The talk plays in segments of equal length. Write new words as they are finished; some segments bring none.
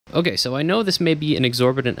Okay, so I know this may be an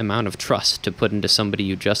exorbitant amount of trust to put into somebody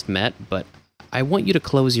you just met, but I want you to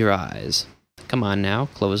close your eyes. Come on now,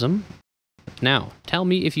 close them. Now, tell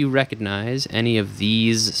me if you recognize any of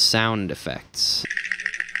these sound effects.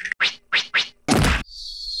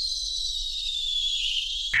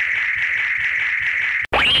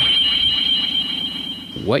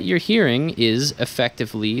 What you're hearing is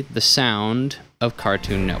effectively the sound of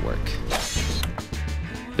Cartoon Network.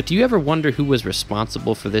 But do you ever wonder who was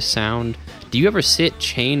responsible for this sound? Do you ever sit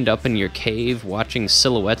chained up in your cave watching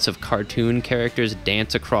silhouettes of cartoon characters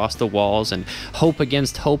dance across the walls and hope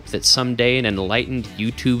against hope that someday an enlightened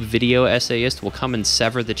YouTube video essayist will come and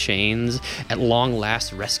sever the chains, at long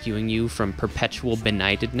last rescuing you from perpetual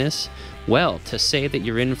benightedness? Well, to say that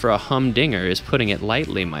you're in for a humdinger is putting it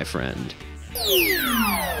lightly, my friend.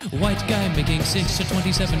 White guy making 6 to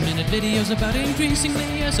 27-minute videos about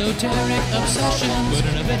increasingly esoteric obsessions. What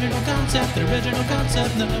an original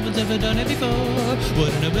concept, no one's ever done it before.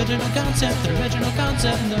 What an original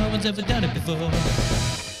concept, no one's ever done it before.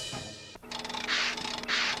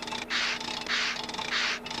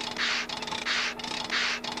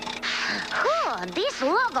 This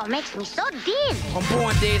logo makes me so dizzy. On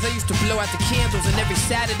born days, I used to blow out the candles and every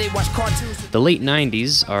Saturday watch cartoons. The late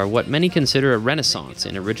 90s are what many consider a renaissance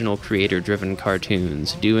in original creator-driven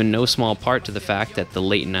cartoons, due in no small part to the fact that the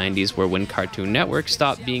late 90s were when Cartoon Network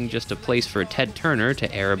stopped being just a place for Ted Turner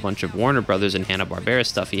to air a bunch of Warner Brothers and Hanna-Barbera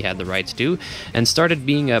stuff he had the rights to, and started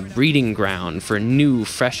being a breeding ground for new,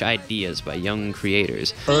 fresh ideas by young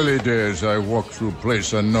creators. Early days, I walked through a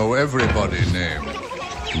place and know everybody's name.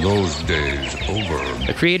 Those days over.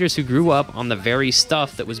 The creators who grew up on the very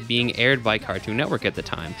stuff that was being aired by Cartoon Network at the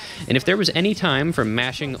time. And if there was any time for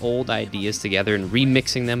mashing old ideas together and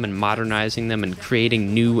remixing them and modernizing them and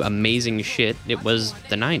creating new, amazing shit, it was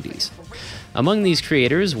the 90s. Among these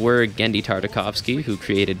creators were Genndy Tartakovsky, who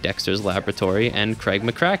created Dexter's Laboratory, and Craig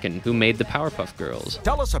McCracken, who made the Powerpuff Girls.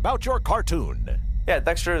 Tell us about your cartoon. Yeah,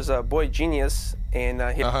 Dexter is a boy genius, and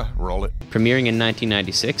roll it. Premiering in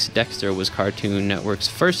 1996, Dexter was Cartoon Network's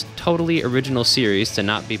first totally original series to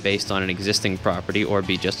not be based on an existing property or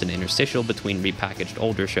be just an interstitial between repackaged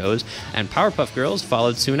older shows, and Powerpuff Girls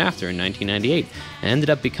followed soon after in 1998, and ended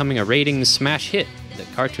up becoming a ratings smash hit that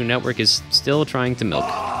Cartoon Network is still trying to milk.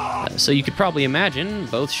 So you could probably imagine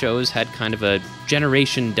both shows had kind of a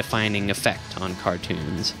generation-defining effect on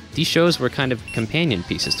cartoons. These shows were kind of companion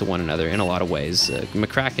pieces to one another in a lot of ways.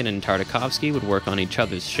 McCracken and Tartakovsky would work on each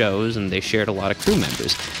other's shows, and they shared a lot of crew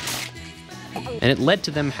members. And it led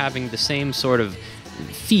to them having the same sort of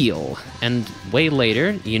feel. And way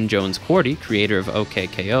later, Ian Jones-Quartey, creator of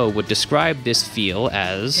OKKO, would describe this feel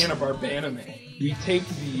as Hanna-Barbera. We take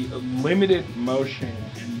the limited motion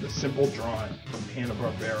and the simple drawing from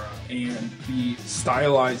Hanna-Barbera and the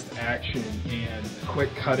stylized action and quick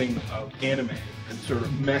cutting of anime and sort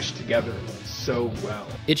of mesh together so well.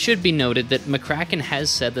 It should be noted that McCracken has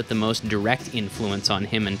said that the most direct influence on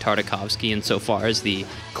him and Tartakovsky insofar as the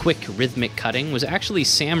quick rhythmic cutting was actually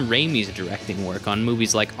Sam Raimi's directing work on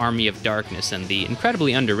movies like Army of Darkness and the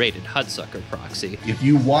incredibly underrated Hudsucker Proxy. If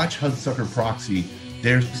you watch Hudsucker Proxy,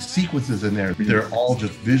 there's sequences in there. They're all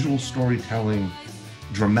just visual storytelling,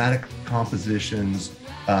 dramatic compositions,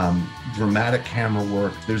 dramatic camera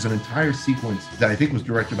work. There's an entire sequence that I think was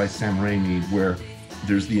directed by Sam Raimi where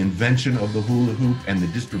there's the invention of the hula hoop and the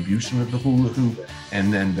distribution of the hula hoop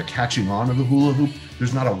and then the catching on of the hula hoop.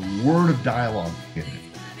 There's not a word of dialogue in it.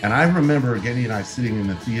 And I remember Genndy and I sitting in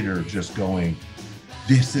the theater just going,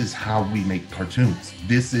 this is how we make cartoons.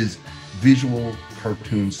 This is visual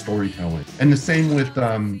cartoon storytelling. And the same with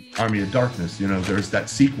Army of Darkness. You know, there's that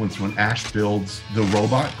sequence when Ash builds the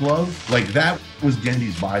robot glove. Like, that was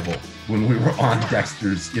Genndy's Bible when we were on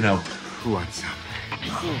Dexter's, you know. What's up?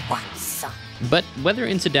 What's up? But whether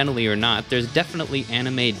incidentally or not, there's definitely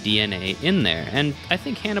anime DNA in there, and I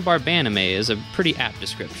think Hanna-Barbera is a pretty apt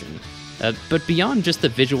description. But beyond just the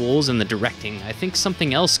visuals and the directing, I think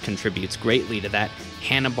something else contributes greatly to that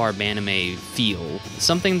Hanna-Barbera feel,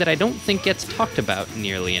 something that I don't think gets talked about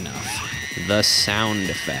nearly enough: the sound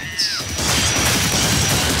effects.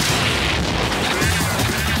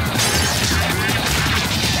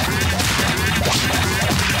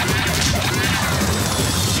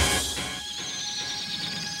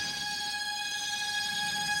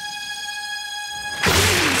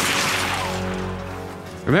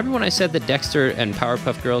 Remember when I said that Dexter and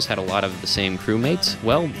Powerpuff Girls had a lot of the same crewmates?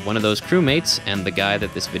 Well, one of those crewmates, and the guy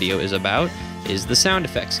that this video is about, is the sound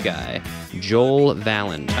effects guy, Joel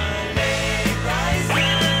Valentine.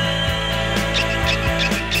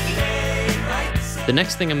 The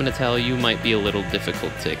next thing I'm going to tell you might be a little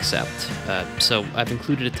difficult to accept, so I've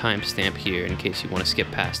included a timestamp here in case you want to skip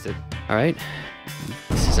past it. Alright?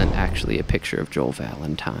 This isn't actually a picture of Joel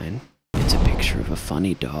Valentine. It's a picture of a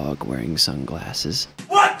funny dog wearing sunglasses.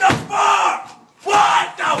 What the fuck?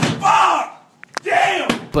 What the fuck?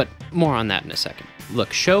 Damn! But more on that in a second.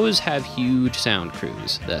 Look, shows have huge sound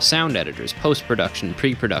crews, the sound editors, post-production,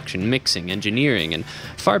 pre-production, mixing, engineering, and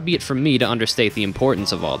far be it from me to understate the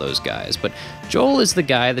importance of all those guys, but Joel is the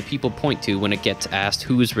guy that people point to when it gets asked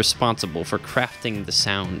who's responsible for crafting the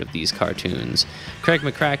sound of these cartoons. Craig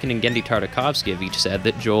McCracken and Genndy Tartakovsky have each said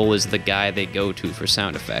that Joel is the guy they go to for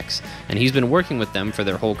sound effects, and he's been working with them for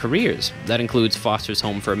their whole careers. That includes Foster's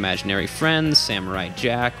Home for Imaginary Friends, Samurai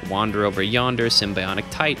Jack, Wander Over Yonder, Symbionic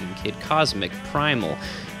Titan, Kid Cosmic, Primal.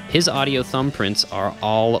 His audio thumbprints are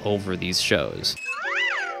all over these shows.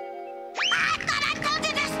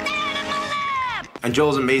 And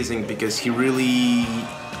Joel's amazing because he really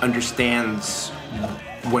understands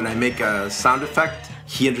when I make a sound effect,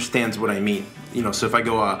 he understands what I mean. You know, so if I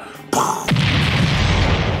go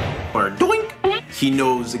or doink, he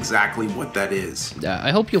knows exactly what that is.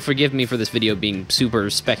 I hope you'll forgive me for this video being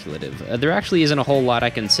super speculative. There actually isn't a whole lot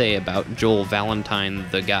I can say about Joel Valentine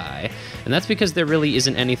the guy, and that's because there really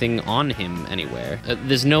isn't anything on him anywhere.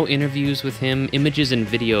 There's no interviews with him, images and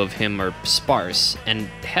video of him are sparse, and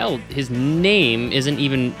hell, his name isn't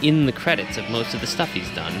even in the credits of most of the stuff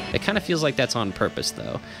he's done. It kind of feels like that's on purpose,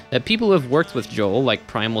 though. People who have worked with Joel, like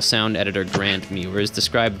Primal sound editor Grant Mewers,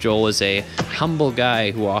 describe Joel as a humble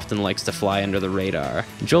guy who often likes to fly under the radar.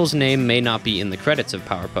 Joel's name may not be in the credits of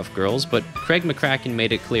Powerpuff Girls, but Craig McCracken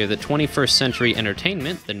made it clear that 21st Century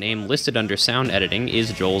Entertainment, the name listed under sound editing,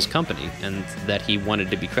 is Joel's company, and that he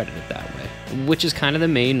wanted to be credited that way. Which is kind of the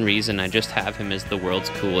main reason I just have him as the world's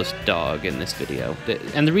coolest dog in this video.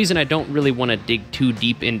 And the reason I don't really want to dig too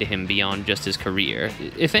deep into him beyond just his career,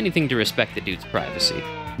 if anything to respect the dude's privacy.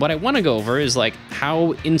 What I want to go over is like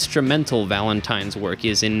how instrumental Valentine's work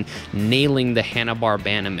is in nailing the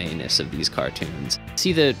Hanna-Barbera-ness of these cartoons.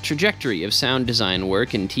 See, the trajectory of sound design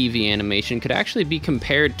work in TV animation could actually be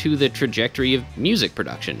compared to the trajectory of music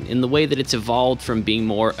production, in the way that it's evolved from being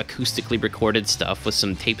more acoustically recorded stuff with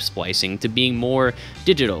some tape splicing to being more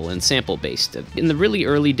digital and sample-based. In the really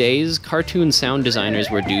early days, cartoon sound designers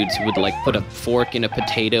were dudes who would like put a fork in a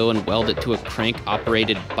potato and weld it to a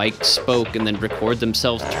crank-operated bike spoke and then record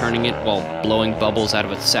themselves turning it while blowing bubbles out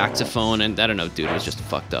of a saxophone, and I don't know, dude, it was just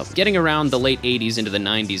fucked up. Getting around the late 80s into the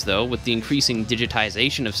 90s, though, with the increasing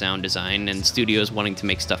digitization of sound design and studios wanting to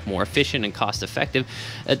make stuff more efficient and cost-effective,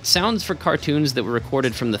 sounds for cartoons that were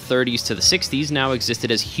recorded from the 30s to the 60s now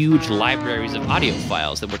existed as huge libraries of audio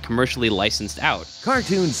files that were commercially licensed out.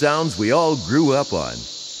 Cartoon sounds we all grew up on.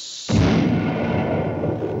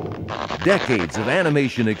 Decades of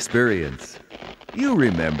animation experience. You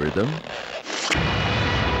remember them.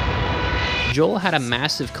 Joel had a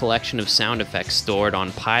massive collection of sound effects stored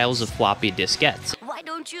on piles of floppy diskettes. Why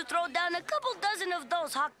don't you throw down a couple dozen of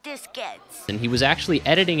those hot diskettes? And he was actually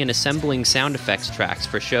editing and assembling sound effects tracks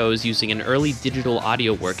for shows using an early digital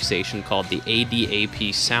audio workstation called the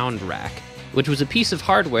ADAP Sound Rack, which was a piece of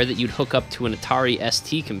hardware that you'd hook up to an Atari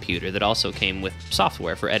ST computer that also came with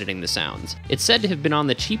software for editing the sounds. It's said to have been on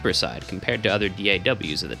the cheaper side compared to other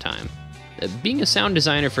DAWs at the time. Being a sound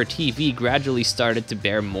designer for TV gradually started to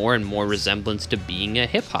bear more and more resemblance to being a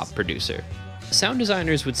hip-hop producer. Sound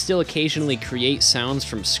designers would still occasionally create sounds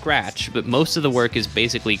from scratch, but most of the work is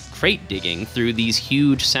basically crate digging through these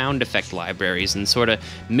huge sound effect libraries and sort of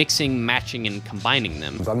mixing, matching, and combining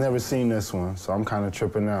them. I've never seen this one, so I'm kind of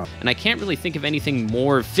tripping out. And I can't really think of anything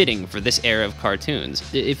more fitting for this era of cartoons.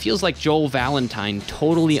 It feels like Joel Valentine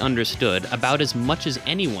totally understood about as much as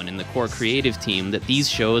anyone in the core creative team that these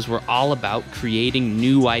shows were all about creating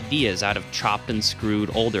new ideas out of chopped and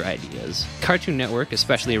screwed older ideas. Cartoon Network,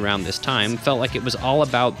 especially around this time, felt like it was all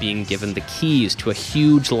about being given the keys to a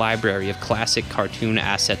huge library of classic cartoon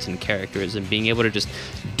assets and characters and being able to just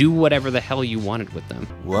do whatever the hell you wanted with them.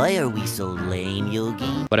 Why are we so lame, Yogi?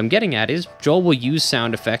 What I'm getting at is Joel will use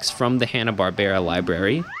sound effects from the Hanna-Barbera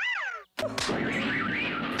library.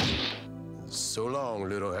 So long,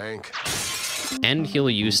 little Hank. And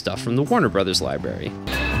he'll use stuff from the Warner Brothers library.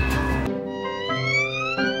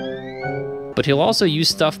 But he'll also use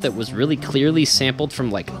stuff that was really clearly sampled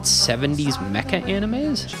from like 70s mecha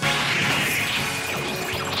animes.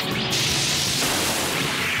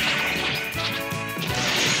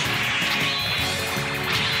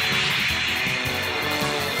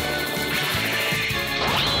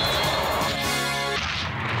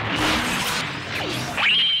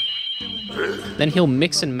 Then he'll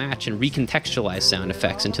mix and match and recontextualize sound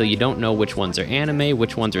effects until you don't know which ones are anime,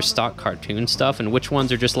 which ones are stock cartoon stuff, and which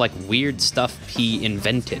ones are just like weird stuff he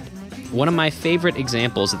invented. One of my favorite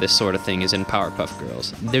examples of this sort of thing is in Powerpuff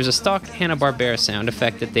Girls. There's a stock Hanna-Barbera sound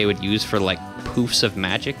effect that they would use for like poofs of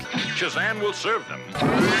magic. Shazam will serve them.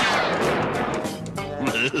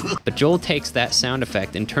 But Joel takes that sound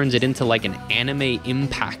effect and turns it into like an anime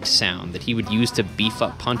impact sound that he would use to beef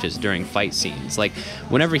up punches during fight scenes. Like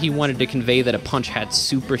whenever he wanted to convey that a punch had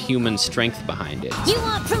superhuman strength behind it. You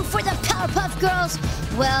want proof for the Powerpuff Girls?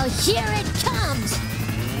 Well, here it comes.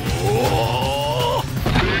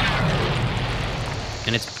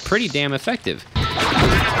 And it's pretty damn effective.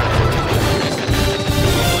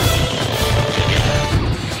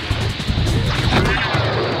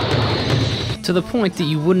 To the point that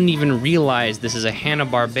you wouldn't even realize this is a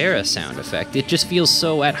Hanna-Barbera sound effect. It just feels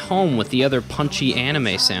so at home with the other punchy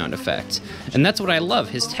anime sound effects. And that's what I love,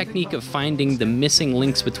 his technique of finding the missing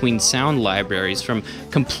links between sound libraries from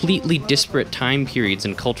completely disparate time periods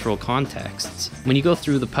and cultural contexts. When you go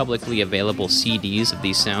through the publicly available CDs of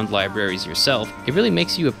these sound libraries yourself, it really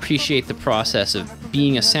makes you appreciate the process of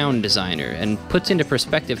being a sound designer and puts into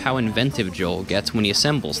perspective how inventive Joel gets when he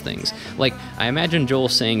assembles things. Like, I imagine Joel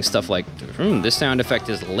saying stuff like, this sound effect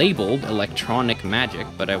is labeled electronic magic,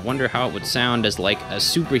 but I wonder how it would sound as like a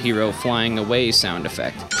superhero flying away sound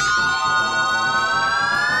effect.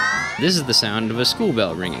 This is the sound of a school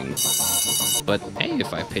bell ringing. But hey,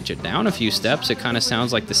 if I pitch it down a few steps, it kind of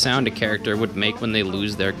sounds like the sound a character would make when they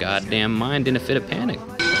lose their goddamn mind in a fit of panic.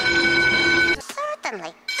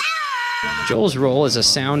 Certainly. Joel's role as a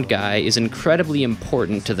sound guy is incredibly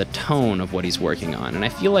important to the tone of what he's working on, and I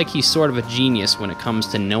feel like he's sort of a genius when it comes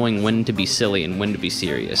to knowing when to be silly and when to be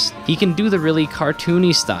serious. He can do the really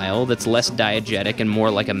cartoony style that's less diegetic and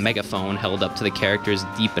more like a megaphone held up to the character's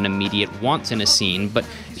deep and immediate wants in a scene, but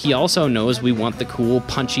he also knows we want the cool,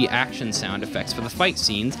 punchy action sound effects for the fight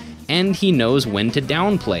scenes, and he knows when to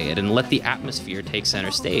downplay it and let the atmosphere take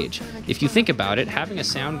center stage. If you think about it, having a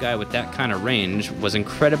sound guy with that kind of range was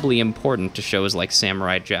incredibly important to shows like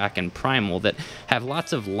Samurai Jack and Primal that have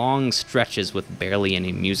lots of long stretches with barely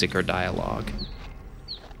any music or dialogue.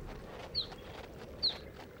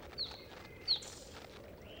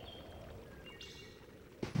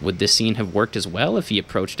 Would this scene have worked as well if he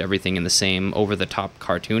approached everything in the same over-the-top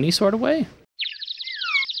cartoony sort of way?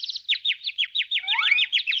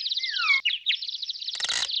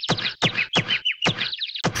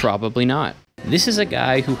 Probably not. This is a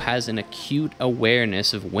guy who has an acute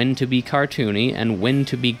awareness of when to be cartoony and when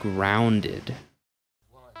to be grounded.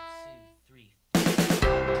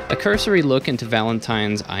 A cursory look into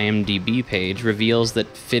Valentine's IMDb page reveals that,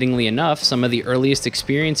 fittingly enough, some of the earliest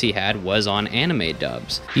experience he had was on anime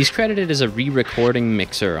dubs. He's credited as a re-recording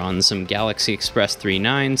mixer on some Galaxy Express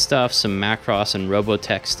 3.9 stuff, some Macross and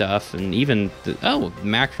Robotech stuff, and even,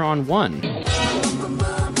 Macron 1.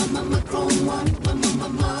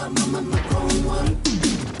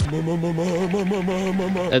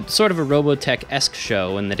 Sort of a Robotech-esque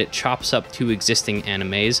show in that it chops up two existing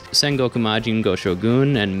animes, Sengoku Majin Go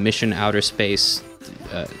Shogun and Mission Outer Space...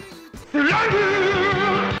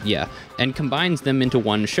 and combines them into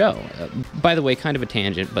one show. By the way, kind of a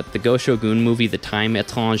tangent, but the Go Shogun movie, The Time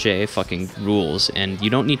Étranger, fucking rules, and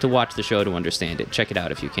you don't need to watch the show to understand it. Check it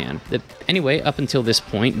out if you can. Anyway, up until this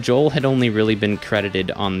point, Joel had only really been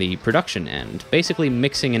credited on the production end, basically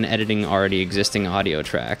mixing and editing already existing audio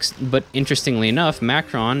tracks, but interestingly enough,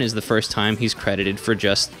 Macron is the first time he's credited for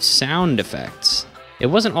just sound effects. It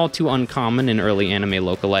wasn't all too uncommon in early anime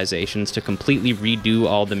localizations to completely redo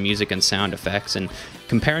all the music and sound effects, and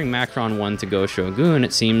comparing Macron 1 to Go Shogun,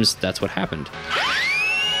 it seems that's what happened.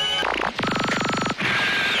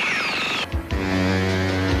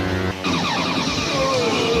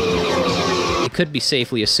 It could be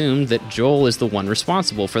safely assumed that Joel is the one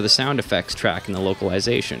responsible for the sound effects track in the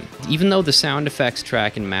localization. Even though the sound effects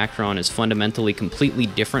track in Macron is fundamentally completely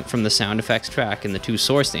different from the sound effects track in the two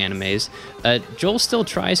sourced animes, Joel still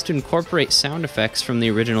tries to incorporate sound effects from the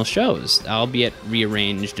original shows, albeit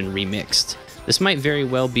rearranged and remixed. This might very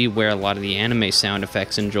well be where a lot of the anime sound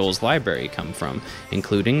effects in Joel's library come from,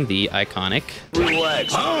 including the iconic...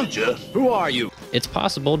 Relax, aren't you? Who are you? It's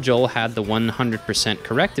possible Joel had the 100%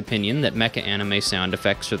 correct opinion that mecha anime sound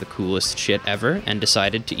effects are the coolest shit ever, and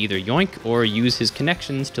decided to either yoink or use his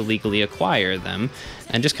connections to legally acquire them,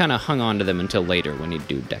 and just kinda hung on to them until later when he'd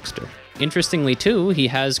do Dexter. Interestingly too, he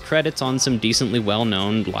has credits on some decently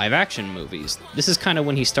well-known live-action movies. This is kind of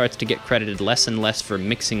when he starts to get credited less and less for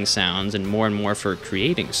mixing sounds and more for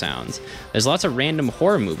creating sounds. There's lots of random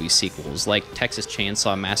horror movie sequels, like Texas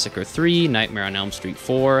Chainsaw Massacre 3, Nightmare on Elm Street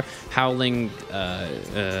 4, Howling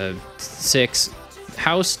 6,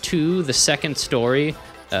 House 2, The Second Story.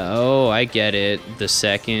 Oh, I get it. The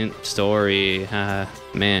Second Story.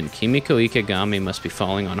 Man, Kimiko Ikegami must be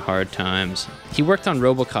falling on hard times. He worked on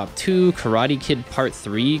RoboCop 2, Karate Kid Part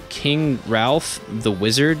 3, King Ralph, The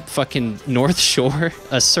Wizard, fucking North Shore,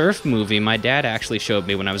 a surf movie my dad actually showed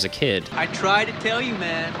me when I was a kid. I try to tell you,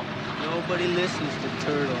 man. Nobody listens to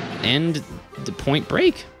Turtle. And the Point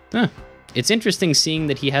Break. Huh. It's interesting seeing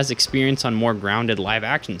that he has experience on more grounded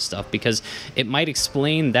live-action stuff because it might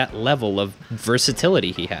explain that level of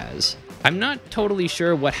versatility he has. I'm not totally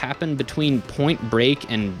sure what happened between Point Break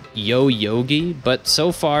and Yo Yogi, but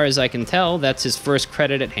so far as I can tell, that's his first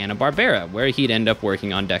credit at Hanna-Barbera, where he'd end up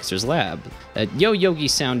working on Dexter's Lab. Yo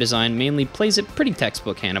Yogi's sound design mainly plays it pretty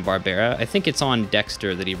textbook Hanna-Barbera. I think it's on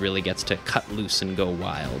Dexter that he really gets to cut loose and go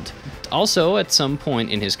wild. Also, at some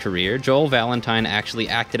point in his career, Joel Valentine actually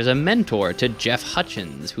acted as a mentor to Jeff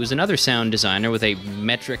Hutchins, who's another sound designer with a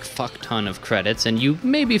metric fuck-ton of credits, and you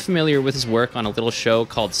may be familiar with his work on a little show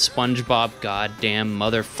called SpongeBob Goddamn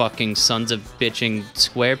Motherfucking Sons of Bitching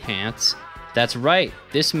SquarePants. That's right,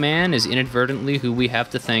 this man is inadvertently who we have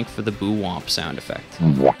to thank for the boo womp sound effect.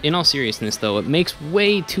 In all seriousness though, it makes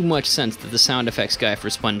way too much sense that the sound effects guy for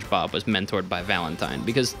SpongeBob was mentored by Valentine,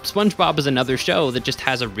 because SpongeBob is another show that just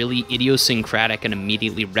has a really idiosyncratic and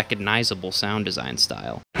immediately recognizable sound design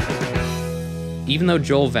style. Even though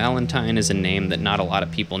Joel Valentine is a name that not a lot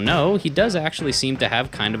of people know, he does actually seem to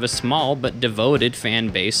have kind of a small but devoted fan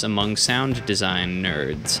base among sound design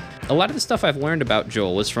nerds. A lot of the stuff I've learned about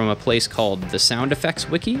Joel is from a place called the Sound Effects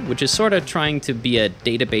Wiki, which is sort of trying to be a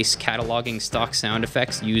database cataloging stock sound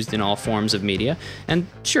effects used in all forms of media. And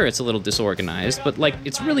sure, it's a little disorganized, but like,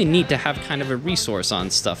 it's really neat to have kind of a resource on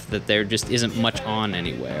stuff that there just isn't much on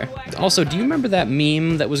anywhere. Also, do you remember that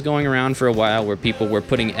meme that was going around for a while where people were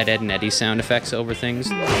putting Ed, Edd and Eddy sound effects over things?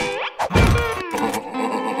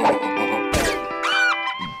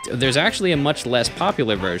 There's actually a much less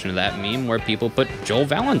popular version of that meme where people put Joel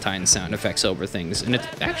Valentine sound effects over things, and it's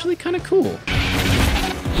actually kind of cool.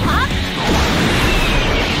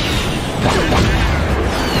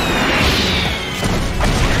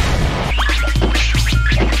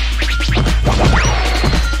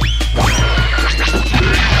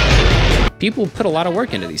 People put a lot of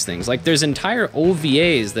work into these things. Like, there's entire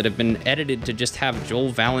OVAs that have been edited to just have Joel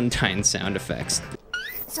Valentine sound effects.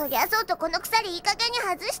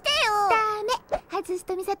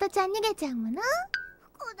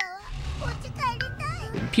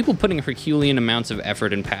 People putting Herculean amounts of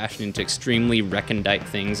effort and passion into extremely recondite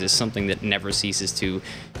things is something that never ceases to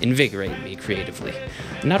invigorate me creatively.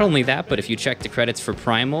 Not only that, but if you check the credits for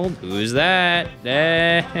Primal, who's that?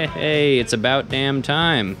 Hey, it's about damn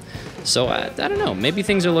time. So, I don't know, maybe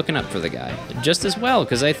things are looking up for the guy. Just as well,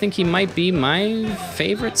 because I think he might be my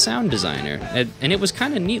favorite sound designer. And it was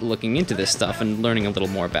kind of neat looking into this stuff and learning a little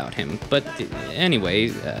more about him. But anyway,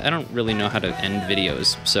 I don't really know how to end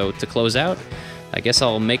videos. So to close out, I guess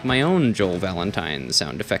I'll make my own Joel Valentine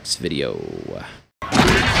sound effects video.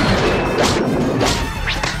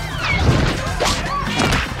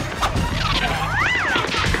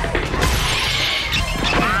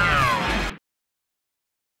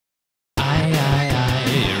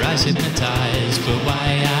 Hypnotized, but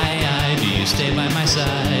why do you stay by my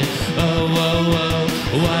side? Oh,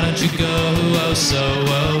 why don't you go? Oh, so,